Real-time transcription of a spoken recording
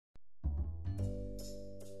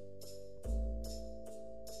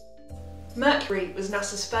Mercury was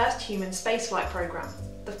NASA's first human spaceflight program.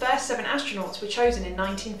 The first 7 astronauts were chosen in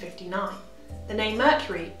 1959. The name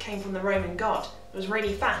Mercury came from the Roman god who was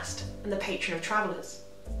really fast and the patron of travellers.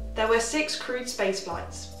 There were 6 crewed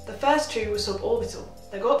spaceflights. The first 2 were suborbital.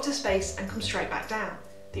 They go up to space and come straight back down.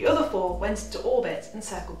 The other 4 went into orbit and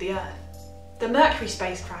circled the Earth. The Mercury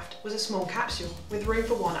spacecraft was a small capsule with room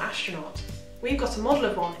for 1 astronaut. We've got a model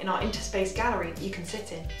of one in our interspace gallery that you can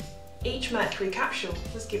sit in. Each Mercury capsule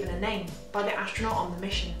was given a name by the astronaut on the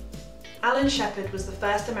mission. Alan Shepard was the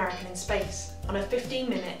first American in space on a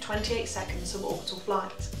 15-minute, 28-second suborbital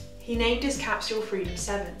flight. He named his capsule Freedom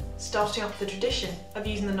 7, starting off the tradition of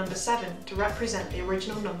using the number 7 to represent the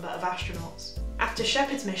original number of astronauts. After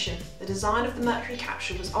Shepard's mission, the design of the Mercury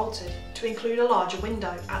capsule was altered to include a larger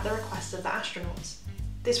window at the request of the astronauts.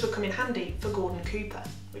 This would come in handy for Gordon Cooper,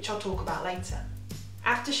 which I'll talk about later.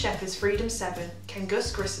 After Shepard's Freedom 7 came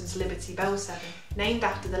Gus Grissom's Liberty Bell 7, named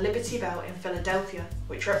after the Liberty Bell in Philadelphia,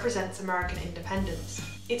 which represents American independence.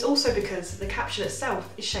 It's also because the capsule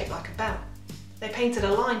itself is shaped like a bell. They painted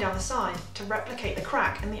a line down the side to replicate the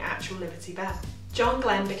crack in the actual Liberty Bell. John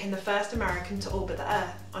Glenn became the first American to orbit the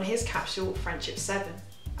Earth on his capsule Friendship 7.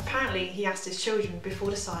 Apparently he asked his children before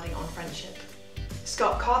deciding on Friendship.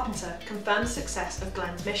 Scott Carpenter confirmed the success of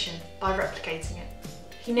Glenn's mission by replicating it.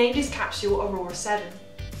 He named his capsule Aurora 7,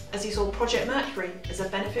 as he saw Project Mercury as a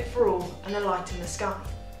benefit for all and a light in the sky.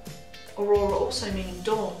 Aurora also meaning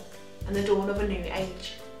dawn, and the dawn of a new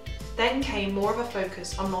age. Then came more of a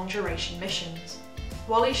focus on long-duration missions.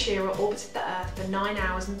 Wally Schirra orbited the Earth for 9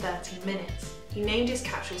 hours and 13 minutes. He named his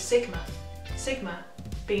capsule Sigma, Sigma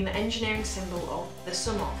being the engineering symbol of the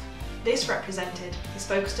sum of. This represented his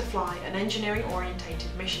focus to fly an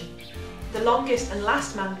engineering-orientated mission. The longest and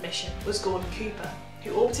last manned mission was Gordon Cooper,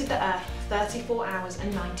 who orbited the Earth for 34 hours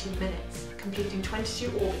and 19 minutes, completing 22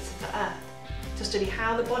 orbits of the Earth, to study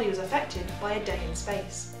how the body was affected by a day in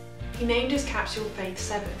space. He named his capsule Faith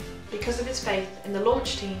 7 because of his faith in the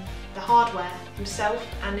launch team, the hardware, himself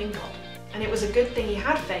and in God. And it was a good thing he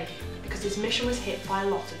had faith because his mission was hit by a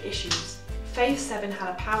lot of issues. Faith 7 had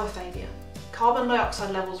a power failure. Carbon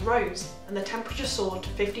dioxide levels rose and the temperature soared to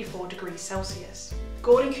 54 degrees Celsius.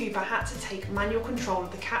 Gordon Cooper had to take manual control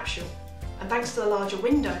of the capsule, and thanks to the larger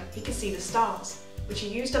window he could see the stars, which he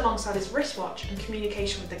used alongside his wristwatch and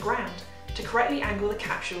communication with the ground to correctly angle the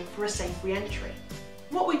capsule for a safe re-entry.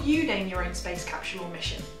 What would you name your own space capsule or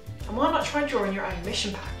mission? And why not try drawing your own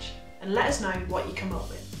mission patch? And let us know what you come up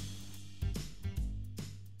with.